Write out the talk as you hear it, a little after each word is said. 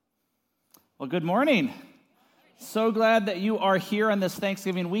Well, good morning. So glad that you are here on this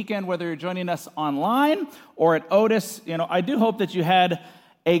Thanksgiving weekend, whether you're joining us online or at Otis. I do hope that you had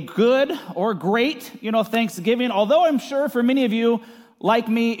a good or great, Thanksgiving, although I'm sure for many of you, like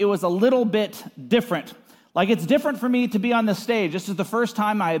me, it was a little bit different. Like it's different for me to be on this stage. This is the first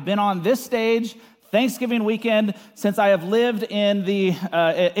time I have been on this stage Thanksgiving weekend since I have lived in the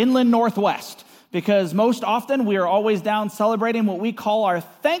inland Northwest. Because most often we are always down celebrating what we call our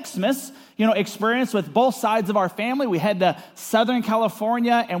Thanksmas, experience with both sides of our family. We head to Southern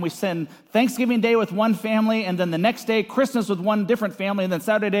California and we spend Thanksgiving Day with one family, and then the next day Christmas with one different family, and then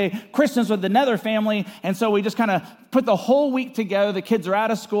Saturday Christmas with another family. And so we just kind of put the whole week together. The kids are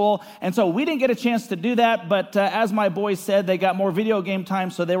out of school, and so we didn't get a chance to do that. But as my boys said, they got more video game time,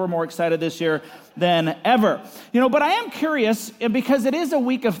 so they were more excited this year than ever. But I am curious, because it is a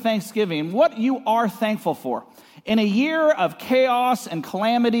week of Thanksgiving, what you are thankful for. In a year of chaos and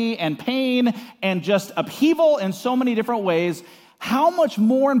calamity and pain and just upheaval in so many different ways, how much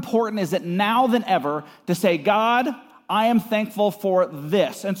more important is it now than ever to say, God, I am thankful for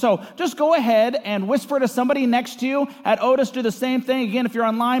this. And so just go ahead and whisper to somebody next to you. At Otis, do the same thing. Again, if you're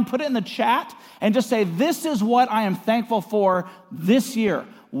online, put it in the chat and just say, this is what I am thankful for this year.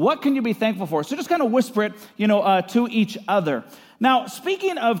 What can you be thankful for? So just kind of whisper it, to each other. Now,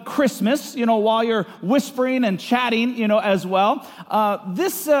 speaking of Christmas, while you're whispering and chatting, as well,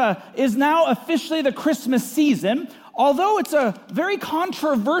 this is now officially the Christmas season. Although it's a very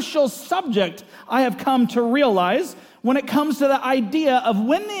controversial subject, I have come to realize when it comes to the idea of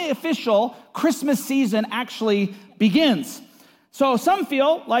when the official Christmas season actually begins. So some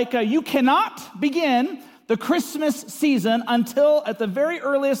feel like you cannot begin the Christmas season until at the very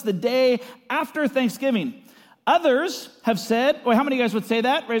earliest the day after Thanksgiving. Others have said, how many of you guys would say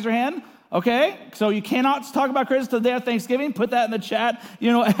that? Raise your hand. Okay, so you cannot talk about Christmas till the day of Thanksgiving. Put that in the chat,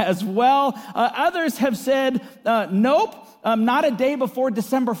 as well. Others have said, nope, not a day before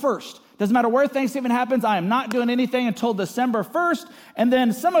December 1st. Doesn't matter where Thanksgiving happens, I am not doing anything until December 1st. And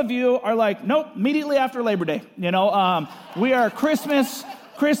then some of you are like, nope, immediately after Labor Day. We are Christmas.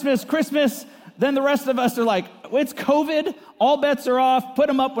 Then the rest of us are like, it's COVID, all bets are off, put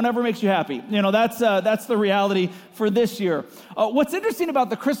them up whenever makes you happy. That's the reality for this year. What's interesting about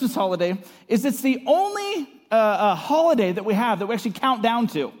the Christmas holiday is it's the only holiday that we have that we actually count down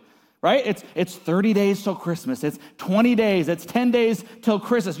to, right? It's 30 days till Christmas, it's 20 days, it's 10 days till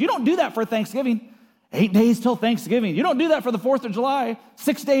Christmas. You don't do that for Thanksgiving, 8 days till Thanksgiving. You don't do that for the 4th of July,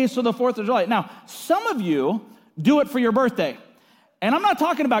 6 days till the 4th of July. Now, some of you do it for your birthday, and I'm not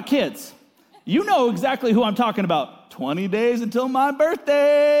talking about kids. You know exactly who I'm talking about. 20 days until my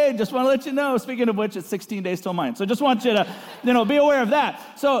birthday. Just want to let you know. Speaking of which, it's 16 days till mine. So just want you to, be aware of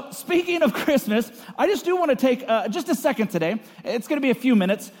that. So speaking of Christmas, I just do want to take just a second today. It's going to be a few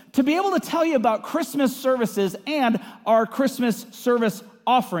minutes to be able to tell you about Christmas services and our Christmas service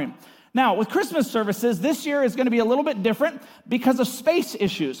offering. Now, with Christmas services, this year is going to be a little bit different because of space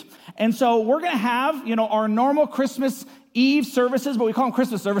issues. And so we're going to have, our normal Christmas Eve services, but we call them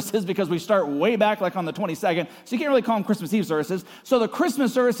Christmas services because we start way back like on the 22nd, so you can't really call them Christmas Eve services. So the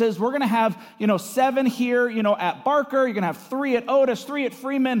Christmas services, we're going to have, 7 here, at Barker. You're going to have 3 at Otis, 3 at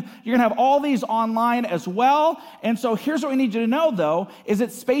Freeman. You're going to have all these online as well. And so here's what we need you to know, though, is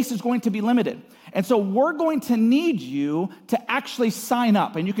that space is going to be limited. And so we're going to need you to actually sign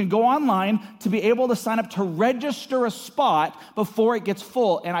up. And you can go online to be able to sign up to register a spot before it gets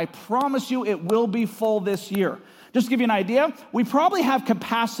full. And I promise you it will be full this year. Just to give you an idea, we probably have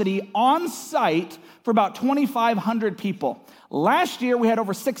capacity on site for about 2,500 people. Last year, we had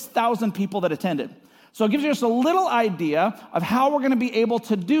over 6,000 people that attended. So it gives you just a little idea of how we're going to be able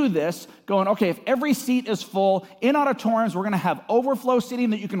to do this, going, okay, if every seat is full, in auditoriums, we're going to have overflow seating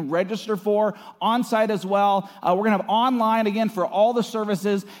that you can register for on-site as well. We're going to have online, again, for all the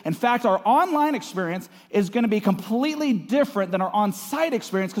services. In fact, our online experience is going to be completely different than our on-site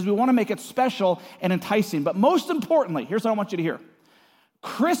experience because we want to make it special and enticing. But most importantly, here's what I want you to hear.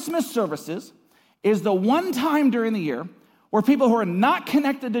 Christmas services is the one time during the year where people who are not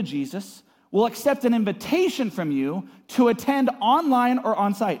connected to Jesus will accept an invitation from you to attend online or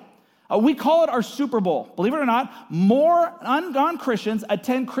on-site. We call it our Super Bowl. Believe it or not, more non-Christians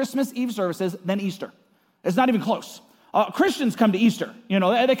attend Christmas Eve services than Easter. It's not even close. Christians come to Easter.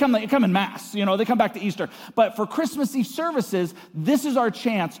 They come in mass. They come back to Easter. But for Christmas Eve services, this is our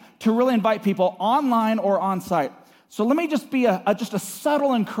chance to really invite people online or on-site. So let me just be just a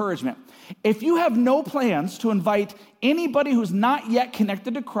subtle encouragement. If you have no plans to invite anybody who's not yet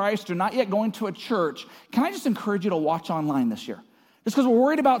connected to Christ or not yet going to a church, can I just encourage you to watch online this year? Just because we're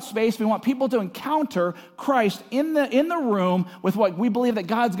worried about space, we want people to encounter Christ in the room with what we believe that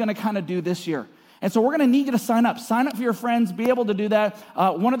God's going to kind of do this year. And so we're going to need you to sign up. Sign up for your friends, be able to do that.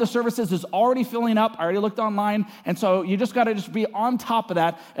 One of the services is already filling up. I already looked online. And so you just got to just be on top of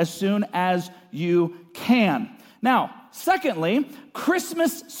that as soon as you can. Now, secondly,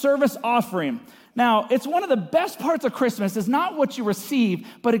 Christmas service offering. Now, it's one of the best parts of Christmas is not what you receive,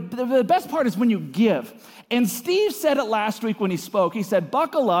 but the best part is when you give. And Steve said it last week when he spoke. He said,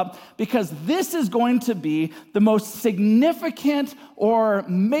 buckle up, because this is going to be the most significant or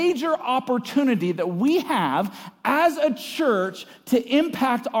major opportunity that we have as a church to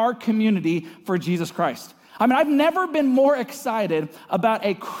impact our community for Jesus Christ. I mean, I've never been more excited about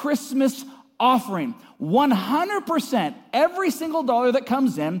a Christmas offering. 100%, every single dollar that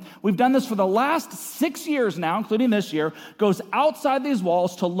comes in, we've done this for the last 6 years now, including this year, goes outside these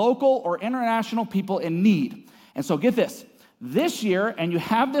walls to local or international people in need. And so get this year, and you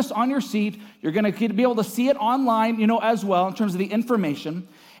have this on your seat, you're going to be able to see it online, as well, in terms of the information,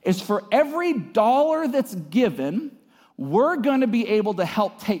 is for every dollar that's given, we're going to be able to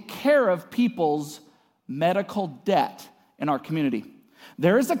help take care of people's medical debt in our community.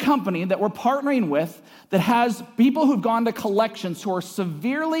 There is a company that we're partnering with that has people who've gone to collections who are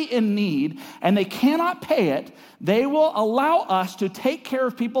severely in need and they cannot pay it. They will allow us to take care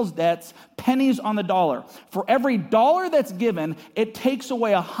of people's debts, pennies on the dollar. For every dollar that's given, it takes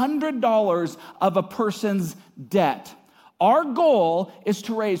away $100 of a person's debt. Our goal is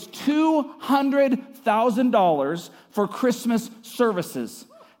to raise $200,000 for Christmas services.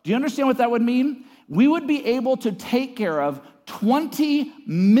 Do you understand what that would mean? We would be able to take care of $20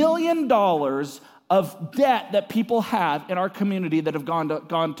 million of debt that people have in our community that have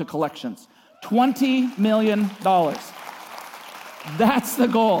gone to collections. $20 million. That's the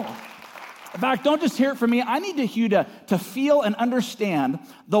goal. In fact, don't just hear it from me. I need you to feel and understand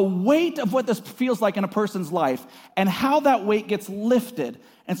the weight of what this feels like in a person's life and how that weight gets lifted.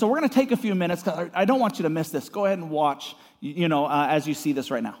 And so we're going to take a few minutes, because I don't want you to miss this. Go ahead and watch, as you see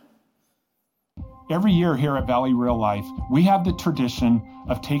this right now. Every year here at Valley Real Life, we have the tradition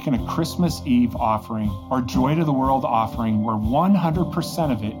of taking a Christmas Eve offering, or Joy to the World offering, where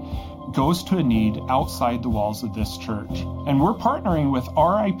 100% of it goes to a need outside the walls of this church. And we're partnering with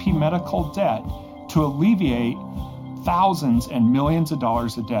RIP Medical Debt to alleviate thousands and millions of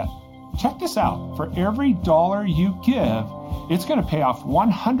dollars of debt. Check this out. For every dollar you give, it's going to pay off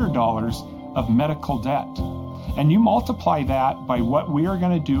 $100 of medical debt. And you multiply that by what we are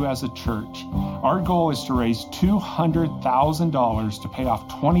going to do as a church. Our goal is to raise $200,000 to pay off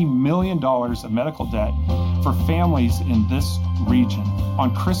 $20 million of medical debt for families in this region.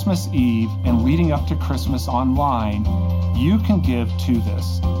 On Christmas Eve and leading up to Christmas online, you can give to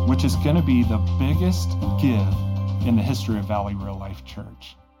this, which is going to be the biggest give in the history of Valley Real Life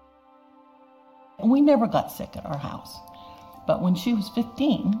Church. We never got sick at our house, but when she was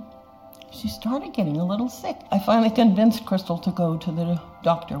 15, she started getting a little sick. I finally convinced Crystal to go to the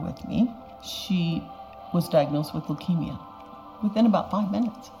doctor with me. She was diagnosed with leukemia within about 5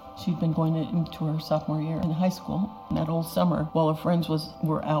 minutes. She'd been going into her sophomore year in high school. And that whole summer, while her friends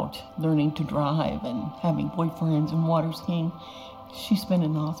were out learning to drive and having boyfriends and water skiing, she's been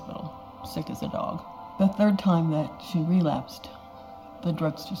in the hospital, sick as a dog. The third time that she relapsed, the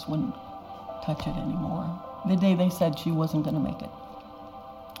drugs just wouldn't touch it anymore. The day they said she wasn't going to make it,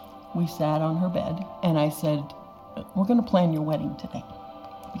 we sat on her bed, and I said, we're going to plan your wedding today,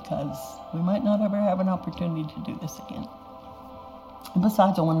 because we might not ever have an opportunity to do this again. And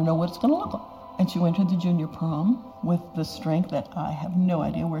besides, I want to know what it's going to look like. And she went to the junior prom with the strength that I have no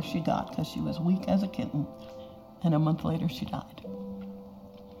idea where she got, because she was weak as a kitten. And a month later, she died.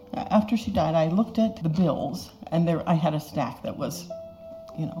 After she died, I looked at the bills, and I had a stack that was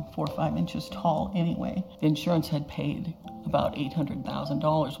 4 or 5 inches tall anyway. The insurance had paid about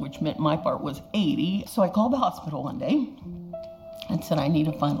 $800,000, which meant my part was $80,000. So I called the hospital one day and said, I need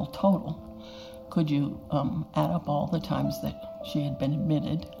a final total. Could you add up all the times that she had been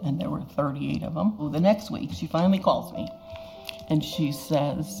admitted? And there were 38 of them. Well, the next week, she finally calls me, and she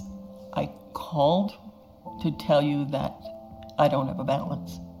says, I called to tell you that I don't have a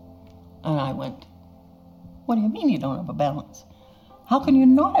balance. And I went, what do you mean you don't have a balance? How can you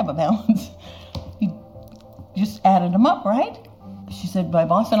not have a balance? You just added them up, right? She said, my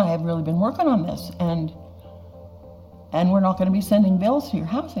boss and I have really been working on this, and we're not going to be sending bills to your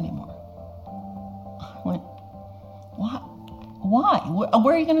house anymore. I went, what? Why?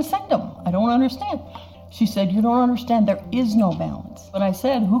 Where are you going to send them? I don't understand. She said, you don't understand. There is no balance. But I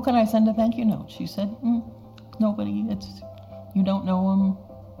said, who can I send a thank you note? She said, nobody. You don't know them.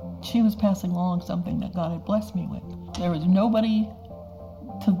 She was passing along something that God had blessed me with. There was nobody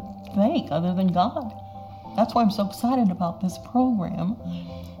to thank other than God. That's why I'm so excited about this program,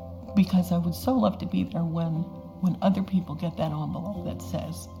 because I would so love to be there when other people get that envelope that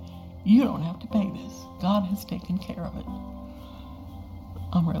says, you don't have to pay this. God has taken care of it.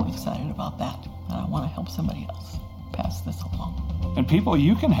 I'm really excited about that, and I want to help somebody else pass this along. And people,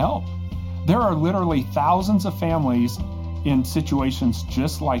 you can help. There are literally thousands of families in situations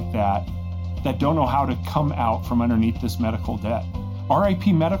just like that don't know how to come out from underneath this medical debt. RIP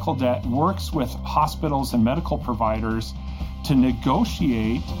Medical Debt works with hospitals and medical providers to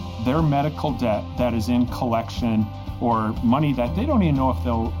negotiate their medical debt that is in collection or money that they don't even know if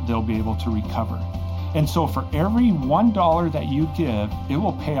they'll be able to recover. And so for every $1 that you give, it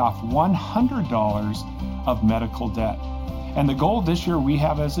will pay off $100 of medical debt. And the goal this year we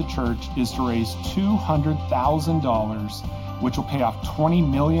have as a church is to raise $200,000, which will pay off $20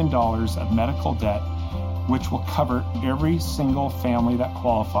 million of medical debt, which will cover every single family that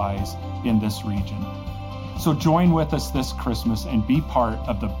qualifies in this region. So join with us this Christmas and be part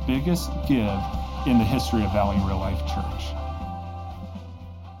of the biggest give in the history of Valley Real Life Church.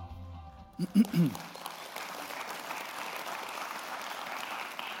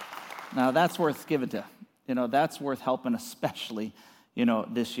 Now that's worth giving to. That's worth helping, especially,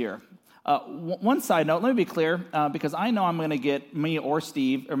 this year. One side note, let me be clear, because I know I'm going to get, me or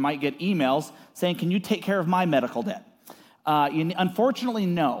Steve, or might get emails saying, can you take care of my medical debt? Unfortunately,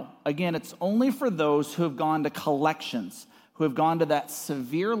 no. Again, it's only for those who have gone to collections, who have gone to that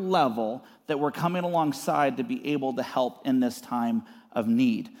severe level that we're coming alongside to be able to help in this time of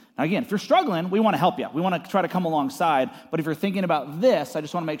need. Now, again, if you're struggling, we want to help you. We want to try to come alongside. But if you're thinking about this, I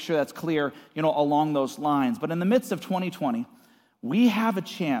just want to make sure that's clear, along those lines. But in the midst of 2020, we have a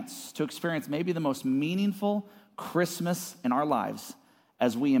chance to experience maybe the most meaningful Christmas in our lives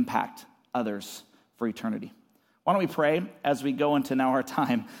as we impact others for eternity. Why don't we pray as we go into now our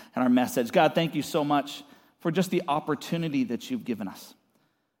time and our message. God, thank you so much for just the opportunity that you've given us.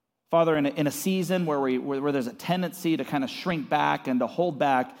 Father, in a season where there's a tendency to kind of shrink back and to hold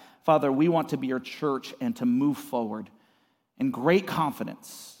back, Father, we want to be your church and to move forward in great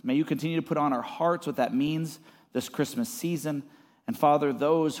confidence. May you continue to put on our hearts what that means this Christmas season. And Father,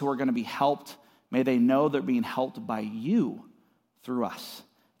 those who are going to be helped, may they know they're being helped by you through us.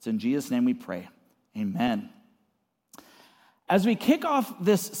 It's in Jesus' name we pray. Amen. As we kick off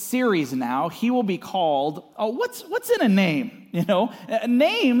this series now, he will be called, what's in a name?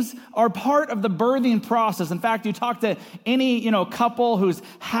 Names are part of the birthing process. In fact, you talk to any, couple who's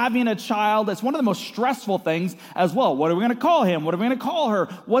having a child, it's one of the most stressful things as well. What are we going to call him? What are we going to call her?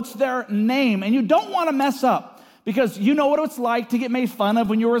 What's their name? And you don't want to mess up. Because you know what it's like to get made fun of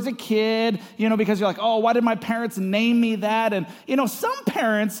when you were as a kid, because you're like, oh, why did my parents name me that? And, some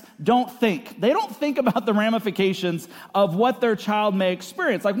parents don't think. They don't think about the ramifications of what their child may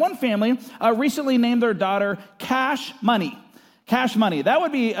experience. Like one family recently named their daughter Cash Money. Cash Money. That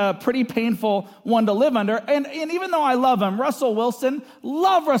would be a pretty painful one to live under. And even though I love him, Russell Wilson,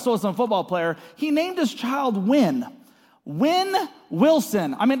 football player, he named his child Win. Win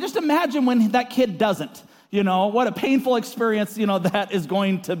Wilson. I mean, just imagine when that kid doesn't. What a painful experience, that is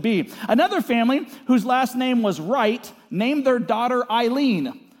going to be. Another family whose last name was Wright named their daughter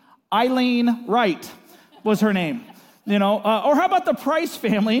Eileen. Eileen Wright was her name. Or how about the Price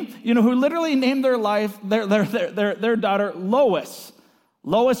family, who literally named their daughter Lois.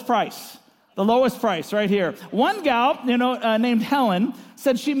 Lois Price. The Lois Price right here. One gal, named Helen,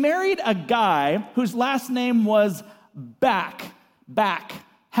 said she married a guy whose last name was Back.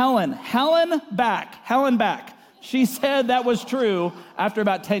 Helen Back. She said that was true after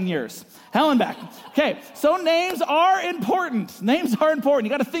about 10 years. Helen Back. Okay, so names are important. Names are important.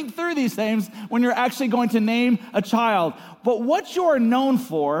 You got to think through these things when you're actually going to name a child. But what you're known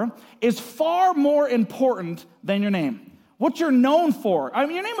for is far more important than your name. What you're known for. I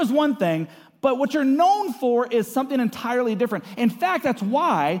mean, your name is one thing, but what you're known for is something entirely different. In fact, that's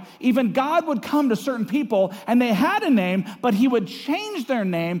why even God would come to certain people and they had a name, but he would change their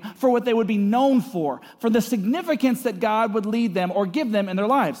name for what they would be known for the significance that God would lead them or give them in their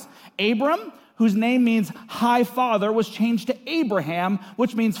lives. Abram, whose name means high father, was changed to Abraham,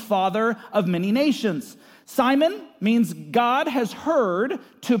 which means father of many nations. Simon means God has heard,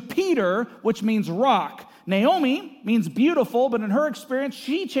 to Peter, which means rock. Naomi means beautiful, but in her experience,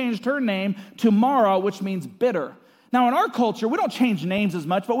 she changed her name to Mara, which means bitter. Now, in our culture, we don't change names as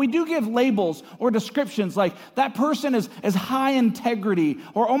much, but we do give labels or descriptions like that person is high integrity,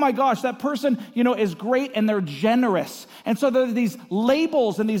 or oh my gosh, that person, is great and they're generous. And so there are these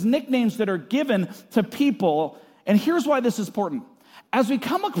labels and these nicknames that are given to people. And here's why this is important. as we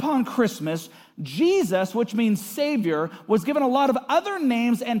come upon Christmas, Jesus, which means Savior, was given a lot of other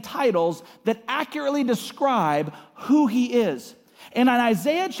names and titles that accurately describe who he is. And in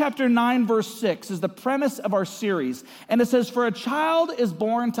Isaiah chapter 9, verse 6 is the premise of our series. And it says, "For a child is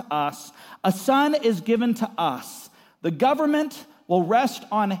born to us, a son is given to us. The government will rest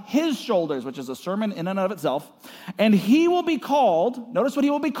on his shoulders," which is a sermon in and of itself. "And he will be called," notice what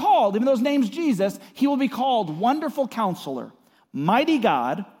he will be called, even though his name's Jesus, he will be called Wonderful Counselor, Mighty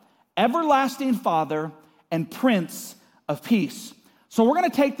God, Everlasting Father, and Prince of Peace. So we're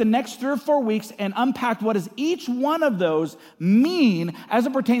going to take the next 3 or 4 weeks and unpack what does each one of those mean as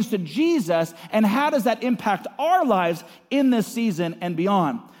it pertains to Jesus, and how does that impact our lives in this season and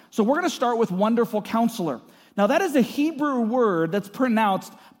beyond. So we're going to start with Wonderful Counselor. Now that is a Hebrew word that's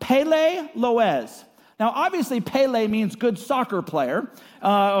pronounced Pele Loez. Now, obviously, Pele means good soccer player,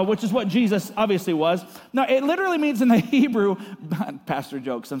 which is what Jesus obviously was. Now, it literally means in the Hebrew, pastor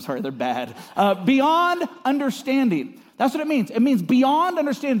jokes, I'm sorry, they're bad, beyond understanding. That's what it means. It means beyond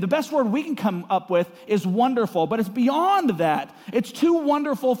understanding. The best word we can come up with is wonderful, but it's beyond that. It's too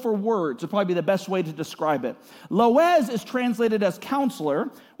wonderful for words. It'd probably be the best way to describe it. Loez is translated as counselor,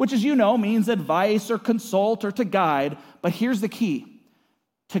 which, as you know, means advice or consult or to guide. But here's the key.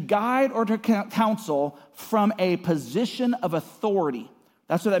 To guide or to counsel from a position of authority.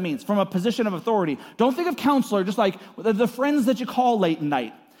 That's what that means, from a position of authority. Don't think of counselor just like the friends that you call late at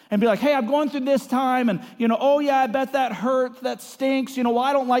night and be like, "Hey, I'm going through this time, and, oh yeah, I bet that hurts, that stinks, well,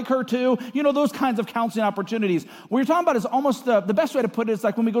 I don't like her too." Those kinds of counseling opportunities. What you're talking about is almost the best way to put it is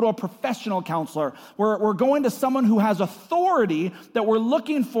like when we go to a professional counselor, where we're going to someone who has authority that we're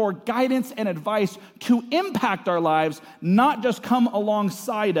looking for guidance and advice to impact our lives, not just come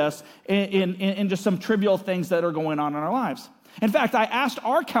alongside us in just some trivial things that are going on in our lives. In fact, I asked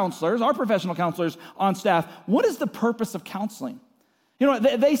our counselors, our professional counselors on staff, what is the purpose of counseling?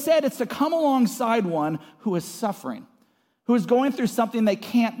 They said it's to come alongside one who is suffering, who is going through something they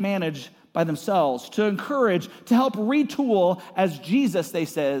can't manage by themselves, to encourage, to help retool as Jesus, they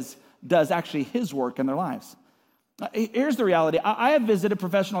says, does actually his work in their lives. Here's the reality. I have visited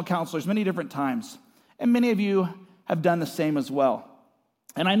professional counselors many different times, and many of you have done the same as well.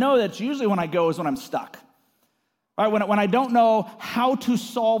 And I know that usually when I go is when I'm stuck. All right, when I don't know how to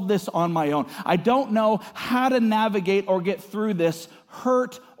solve this on my own. I don't know how to navigate or get through this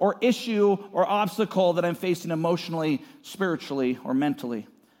hurt or issue or obstacle that I'm facing emotionally, spiritually, or mentally.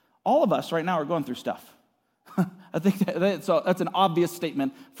 All of us right now are going through stuff. I think that's an obvious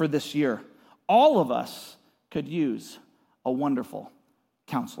statement for this year. All of us could use a wonderful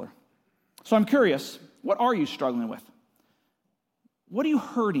counselor. So I'm curious, what are you struggling with? What are you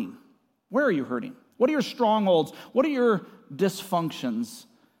hurting? Where are you hurting? What are your strongholds? What are your dysfunctions?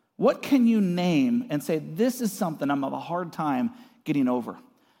 What can you name and say, this is something I'm having a hard time getting over?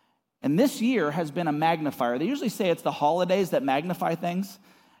 And this year has been a magnifier. They usually say it's the holidays that magnify things.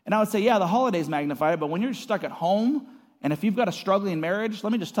 And I would say, yeah, the holidays magnify it, but when you're stuck at home, and if you've got a struggling marriage,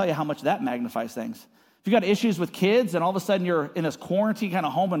 let me just tell you how much that magnifies things. If you've got issues with kids and all of a sudden you're in this quarantine kind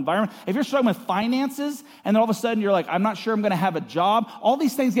of home environment, if you're struggling with finances and then all of a sudden you're like, I'm not sure I'm going to have a job, all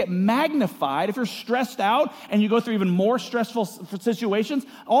these things get magnified. If you're stressed out and you go through even more stressful situations,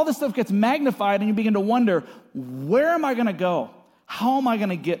 all this stuff gets magnified and you begin to wonder, where am I going to go? How am I going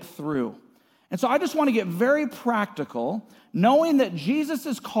to get through? And so I just want to get very practical, knowing that Jesus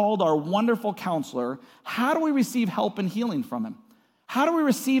is called our wonderful counselor. How do we receive help and healing from him? How do we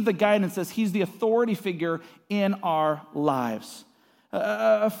receive the guidance as he's the authority figure in our lives?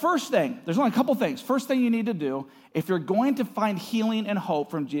 First thing, there's only a couple things. First thing you need to do, if you're going to find healing and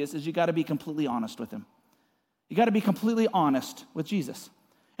hope from Jesus, is you got to be completely honest with him. You got to be completely honest with Jesus.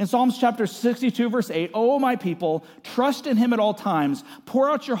 In Psalms chapter 62, verse 8, "O my people, trust in him at all times. Pour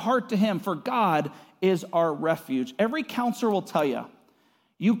out your heart to him, for God is our refuge." Every counselor will tell you,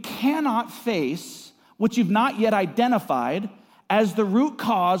 you cannot face what you've not yet identified as the root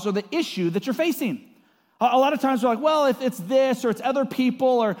cause or the issue that you're facing. A lot of times we're like, well, if it's this or it's other people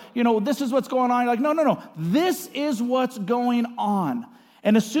or, this is what's going on. You're like, no. This is what's going on.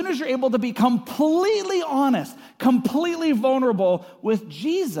 And as soon as you're able to be completely honest, completely vulnerable with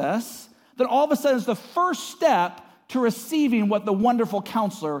Jesus, then all of a sudden it's the first step to receiving what the wonderful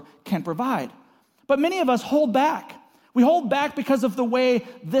counselor can provide. But many of us hold back. We hold back because of the way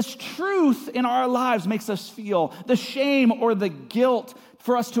this truth in our lives makes us feel, the shame or the guilt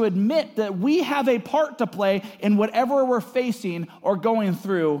for us to admit that we have a part to play in whatever we're facing or going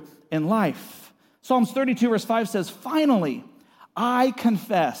through in life. Psalms 32 verse 5 says, "Finally, I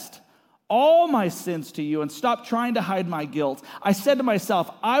confessed all my sins to you and stopped trying to hide my guilt. I said to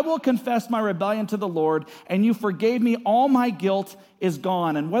myself, I will confess my rebellion to the Lord, and you forgave me. All my guilt is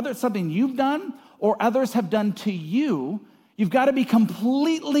gone. And whether it's something you've done or others have done to you, you've got to be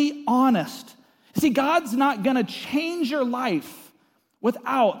completely honest. See, God's not going to change your life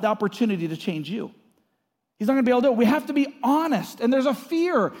without the opportunity to change you. He's not going to be able to do it. We have to be honest. And there's a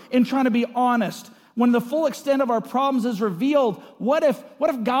fear in trying to be honest. When the full extent of our problems is revealed, what if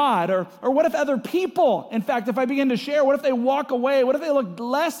God or what if other people, in fact, if I begin to share, what if they walk away? What if they look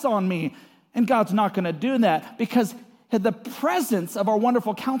less on me? And God's not going to do that because the presence of our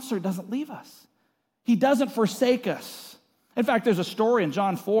wonderful counselor doesn't leave us. He doesn't forsake us. In fact, there's a story in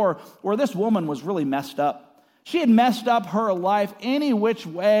John 4 where this woman was really messed up. She had messed up her life any which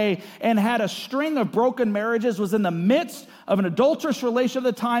way and had a string of broken marriages, was in the midst of an adulterous relation at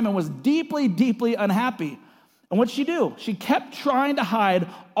the time and was deeply, deeply unhappy. And what'd she do? She kept trying to hide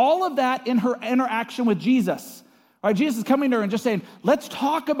all of that in her interaction with Jesus. Right? Jesus is coming to her and just saying, let's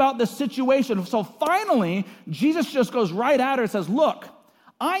talk about this situation. So finally, Jesus just goes right at her and says, look,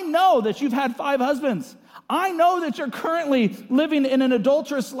 I know that you've had 5 husbands. I know that you're currently living in an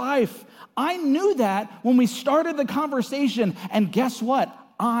adulterous life. I knew that when we started the conversation, and guess what?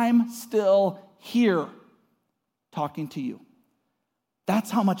 I'm still here talking to you. That's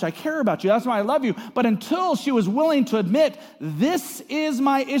how much I care about you. That's why I love you. But until she was willing to admit, this is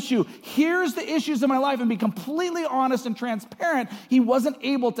my issue, here's the issues in my life, and be completely honest and transparent, he wasn't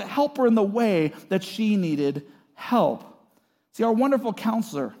able to help her in the way that she needed help. See, our wonderful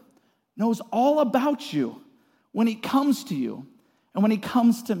counselor knows all about you when he comes to you and when he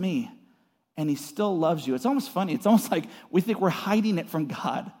comes to me. And he still loves you. It's almost funny. It's almost like we think we're hiding it from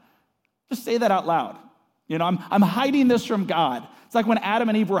God. Just say that out loud. You know, I'm hiding this from God. It's like when Adam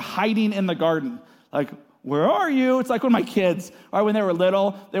and Eve were hiding in the garden. Like, where are you? It's like when my kids, right, when they were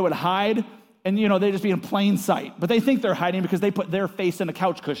little, they would hide, and, you know, they'd just be in plain sight. But they think they're hiding because they put their face in a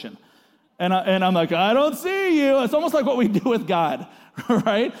couch cushion. And I'm like, I don't see you. It's almost like what we do with God,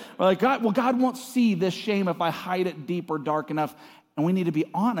 right? We're like, God won't see this shame if I hide it deep or dark enough. And we need to be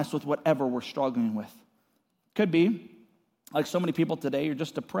honest with whatever we're struggling with. Could be, like so many people today, you're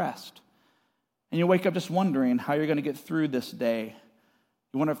just depressed. And you wake up just wondering how you're going to get through this day.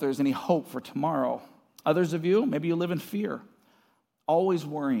 You wonder if there's any hope for tomorrow. Others of you, maybe you live in fear, always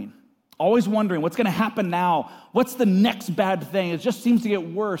worrying, always wondering what's going to happen now. What's the next bad thing? It just seems to get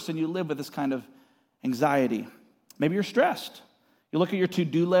worse, and you live with this kind of anxiety. Maybe you're stressed. You look at your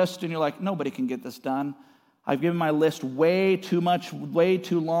to-do list, and you're like, nobody can get this done. I've given my list way too much, way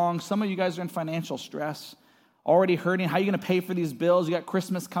too long. Some of you guys are in financial stress, already hurting. How are you going to pay for these bills? You got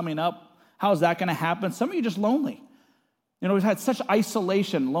Christmas coming up. How is that going to happen? Some of you are just lonely. You know, we've had such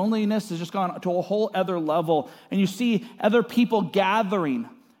isolation. Loneliness has just gone to a whole other level. And you see other people gathering,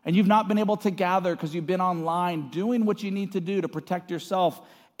 and you've not been able to gather because you've been online doing what you need to do to protect yourself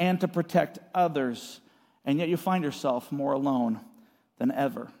and to protect others. And yet you find yourself more alone than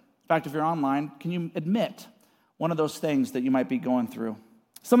ever. In fact, if you're online, can you admit one of those things that you might be going through?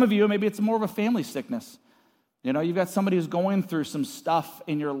 Some of you, maybe it's more of a family sickness. You know, you've got somebody who's going through some stuff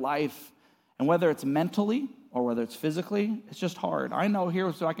in your life, and whether it's mentally or whether it's physically, it's just hard. I know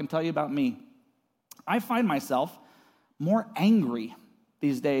here, so I can tell you about me. I find myself more angry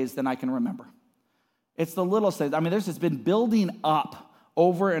these days than I can remember. It's the little things. I mean, it's been building up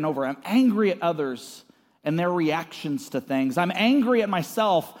over and over. I'm angry at others and their reactions to things. I'm angry at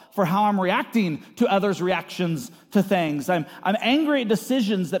myself for how I'm reacting to others' reactions to things. I'm angry at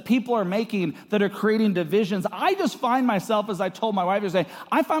decisions that people are making that are creating divisions. I just find myself, as I told my wife yesterday,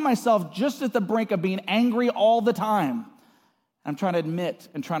 I find myself just at the brink of being angry all the time. I'm trying to admit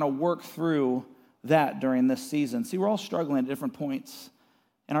and trying to work through that during this season. See, we're all struggling at different points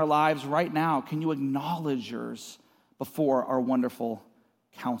in our lives right now. Can you acknowledge yours before our wonderful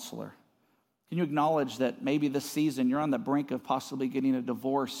counselor? Can you acknowledge that maybe this season you're on the brink of possibly getting a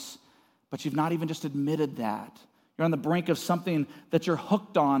divorce, but you've not even just admitted that? You're on the brink of something that you're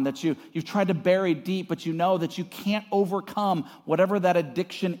hooked on, that you've tried to bury deep, but you know that you can't overcome whatever that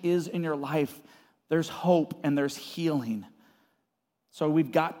addiction is in your life. There's hope and there's healing. So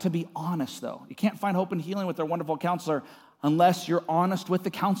we've got to be honest, though. You can't find hope and healing with our wonderful counselor unless you're honest with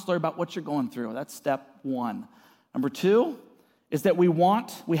the counselor about what you're going through. That's step one. Number two is that we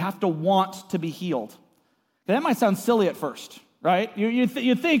have to want to be healed. That might sound silly at first, right? You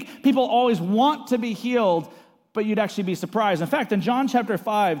think people always want to be healed, but you'd actually be surprised. In fact, in John chapter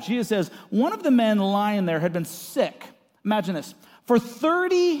 5, Jesus says, one of the men lying there had been sick. Imagine this. For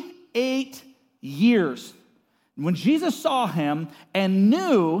 38 years. When Jesus saw him and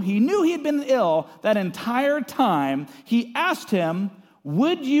he knew he had been ill that entire time, he asked him,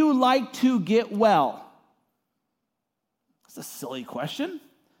 would you like to get well? That's a silly question.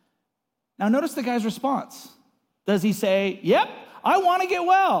 Now notice the guy's response. Does he say, yep, I want to get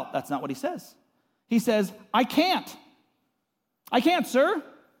well? That's not what he says. He says, I can't. I can't, sir.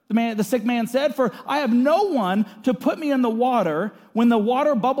 The sick man said, for I have no one to put me in the water. When the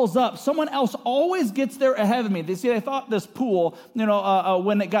water bubbles up, someone else always gets there ahead of me. They thought this pool,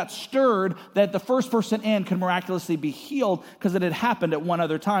 when it got stirred, that the first person in could miraculously be healed because it had happened at one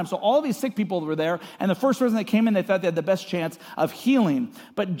other time. So all these sick people were there, and the first person that came in, they thought they had the best chance of healing.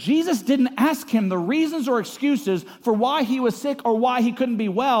 But Jesus didn't ask him the reasons or excuses for why he was sick or why he couldn't be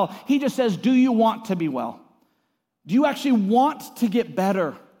well. He just says, do you want to be well? Do you actually want to get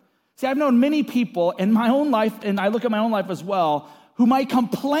better? See, I've known many people in my own life, and I look at my own life as well, who might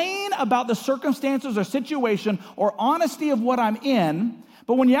complain about the circumstances or situation or honesty of what I'm in,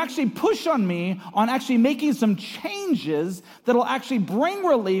 but when you actually push on me on actually making some changes that'll actually bring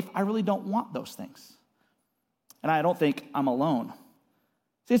relief, I really don't want those things. And I don't think I'm alone.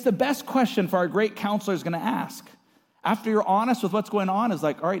 See, it's the best question for our great counselor is going to ask. After you're honest with what's going on, is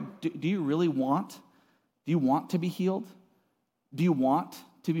like, all right, do you really want? Do you want to be healed? Do you want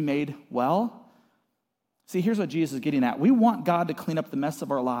to be made well? See, here's what Jesus is getting at. We want God to clean up the mess of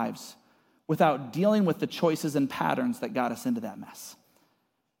our lives without dealing with the choices and patterns that got us into that mess.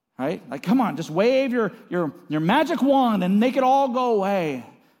 Right? Like, come on, just wave your magic wand and make it all go away.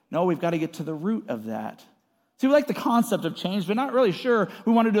 No, we've got to get to the root of that. See, we like the concept of change, but not really sure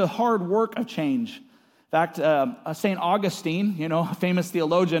we want to do the hard work of change. In fact, St. Augustine, a famous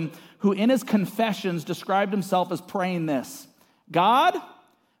theologian, who in his Confessions described himself as praying this: God,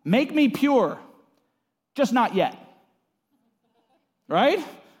 make me pure, just not yet. Right?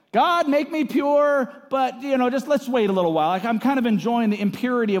 God, make me pure, but, just let's wait a little while. Like, I'm kind of enjoying the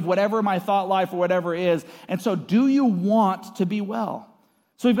impurity of whatever my thought life or whatever is. And so do you want to be well?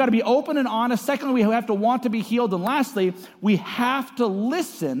 So we've got to be open and honest. Secondly, we have to want to be healed. And lastly, we have to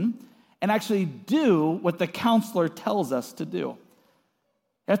listen and actually do what the counselor tells us to do. You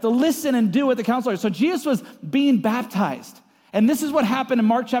have to listen and do what the counselor. So Jesus was being baptized. And this is what happened in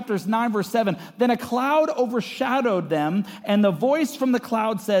Mark chapters 9, verse 7. Then a cloud overshadowed them, and the voice from the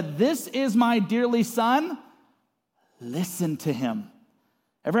cloud said, "This is my dearly son. Listen to him."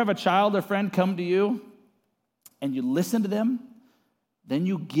 Ever have a child or friend come to you, and you listen to them, then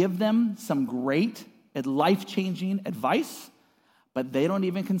you give them some great, life-changing advice, but they don't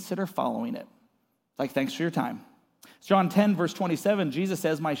even consider following it? Like, thanks for your time. John 10, verse 27, Jesus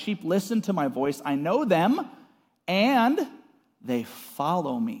says, "My sheep listen to my voice. I know them, and they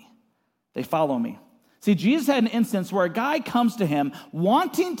follow me." They follow me. See, Jesus had an instance where a guy comes to him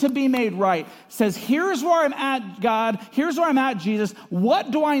wanting to be made right, says, "Here's where I'm at, God. Here's where I'm at, Jesus. What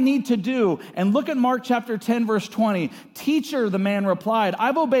do I need to do?" And look at Mark chapter 10, verse 20. "Teacher," the man replied,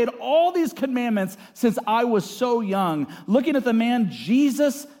 "I've obeyed all these commandments since I was so young." Looking at the man,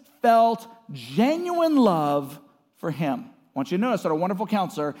 Jesus felt genuine love for him. I want you to notice that our wonderful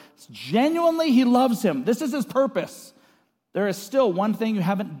counselor, genuinely, he loves him. This is his purpose. "There is still one thing you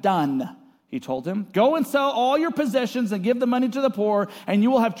haven't done," he told him. "Go and sell all your possessions and give the money to the poor, and you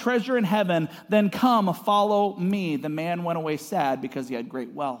will have treasure in heaven. Then come, follow me." The man went away sad because he had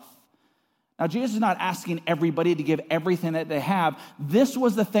great wealth. Now, Jesus is not asking everybody to give everything that they have. This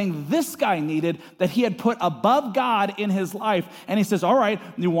was the thing this guy needed that he had put above God in his life. And he says, all right,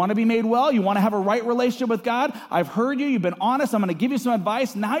 you want to be made well? You want to have a right relationship with God? I've heard you. You've been honest. I'm going to give you some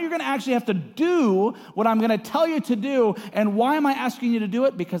advice. Now you're going to actually have to do what I'm going to tell you to do. And why am I asking you to do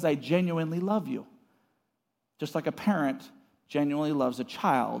it? Because I genuinely love you. Just like a parent genuinely loves a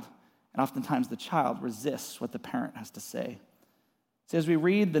child. And oftentimes the child resists what the parent has to say. See, as we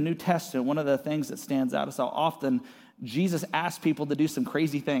read the New Testament, one of the things that stands out is how often Jesus asks people to do some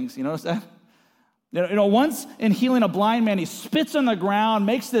crazy things. You notice that? Once in healing a blind man, he spits on the ground,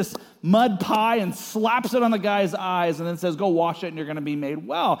 makes this mud pie and slaps it on the guy's eyes and then says, "Go wash it and you're going to be made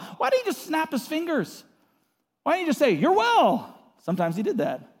well." Why didn't he just snap his fingers? Why didn't he just say, "You're well"? Sometimes he did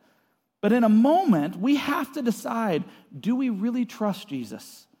that. But in a moment, we have to decide, do we really trust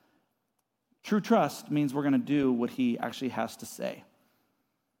Jesus? True trust means we're going to do what he actually has to say.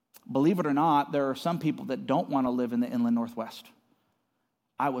 Believe it or not, there are some people that don't want to live in the inland Northwest.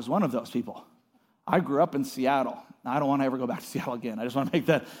 I was one of those people. I grew up in Seattle. I don't want to ever go back to Seattle again. I just want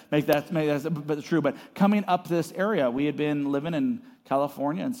to make that true. But coming up this area, we had been living in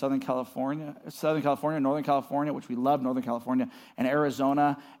California and Southern California, Northern California, which we love, Northern California, and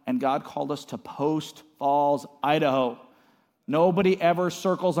Arizona. And God called us to Post Falls, Idaho. Nobody ever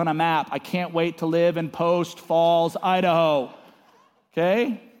circles on a map, "I can't wait to live in Post Falls, Idaho."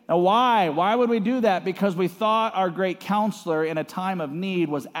 Okay? Now, why? Why would we do that? Because we thought our great counselor in a time of need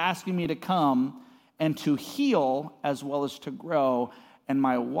was asking me to come and to heal as well as to grow. And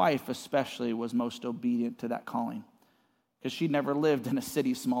my wife especially was most obedient to that calling because she never lived in a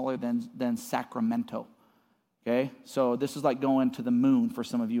city smaller than Sacramento. Okay? So this is like going to the moon for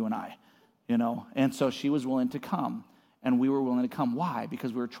some of you and I, And so she was willing to come, and we were willing to come. Why?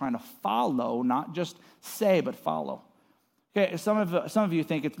 Because we were trying to follow, not just say, but follow. Okay, some of you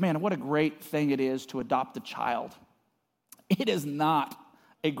think what a great thing it is to adopt a child. It is not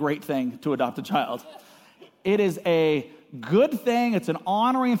a great thing to adopt a child. It is a good thing. It's an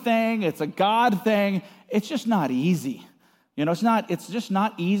honoring thing. It's a God thing. It's just not easy. It's just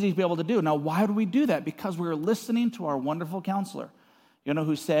not easy to be able to do. Now, why do we do that? Because we're listening to our wonderful counselor,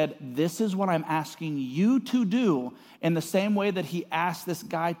 who said, this is what I'm asking you to do, in the same way that he asked this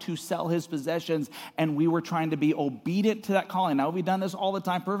guy to sell his possessions, and we were trying to be obedient to that calling. Now, have we done this all the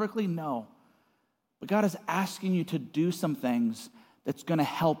time perfectly? No. But God is asking you to do some things that's going to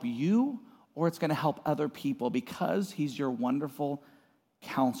help you, or it's going to help other people, because he's your wonderful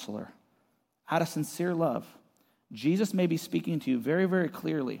counselor. Out of sincere love, Jesus may be speaking to you very, very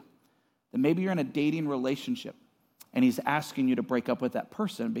clearly that maybe you're in a dating relationship, and he's asking you to break up with that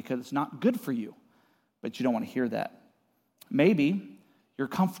person because it's not good for you, but you don't want to hear that. Maybe you're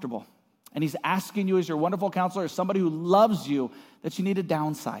comfortable, and he's asking you as your wonderful counselor, as somebody who loves you, that you need to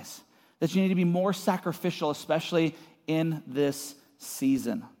downsize, that you need to be more sacrificial, especially in this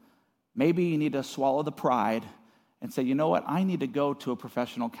season. Maybe you need to swallow the pride and say, you know what, I need to go to a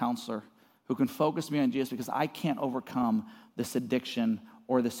professional counselor who can focus me on Jesus because I can't overcome this addiction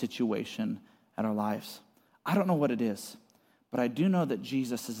or the situation in our lives. I don't know what it is, but I do know that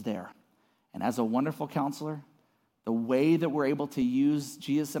Jesus is there. And as a wonderful counselor, the way that we're able to use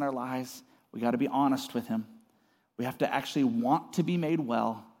Jesus in our lives, we got to be honest with him. We have to actually want to be made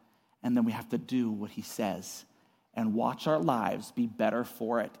well, and then we have to do what he says and watch our lives be better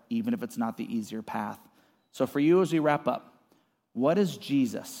for it, even if it's not the easier path. So for you, as we wrap up, what is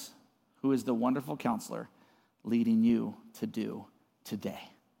Jesus, who is the wonderful counselor, leading you to do today?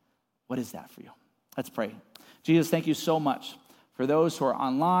 What is that for you? Let's pray. Jesus, thank you so much for those who are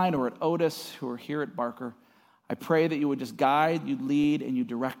online or at Otis, who are here at Barker. I pray that you would just guide, you'd lead, and you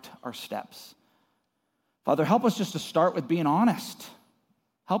direct our steps. Father, help us just to start with being honest.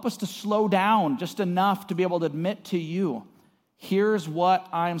 Help us to slow down just enough to be able to admit to you, here's what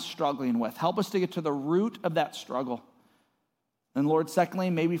I'm struggling with. Help us to get to the root of that struggle. And Lord,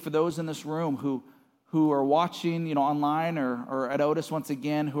 secondly, maybe for those in this room who are watching, online or at Otis once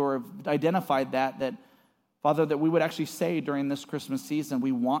again, who have identified that, Father, that we would actually say during this Christmas season,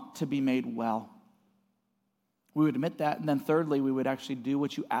 we want to be made well. We would admit that, and then thirdly, we would actually do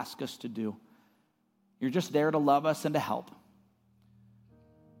what you ask us to do. You're just there to love us and to help.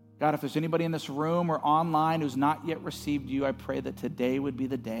 God, if there's anybody in this room or online who's not yet received you, I pray that today would be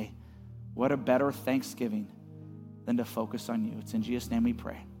the day. What a better Thanksgiving than to focus on you. It's in Jesus' name we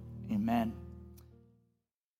pray. Amen.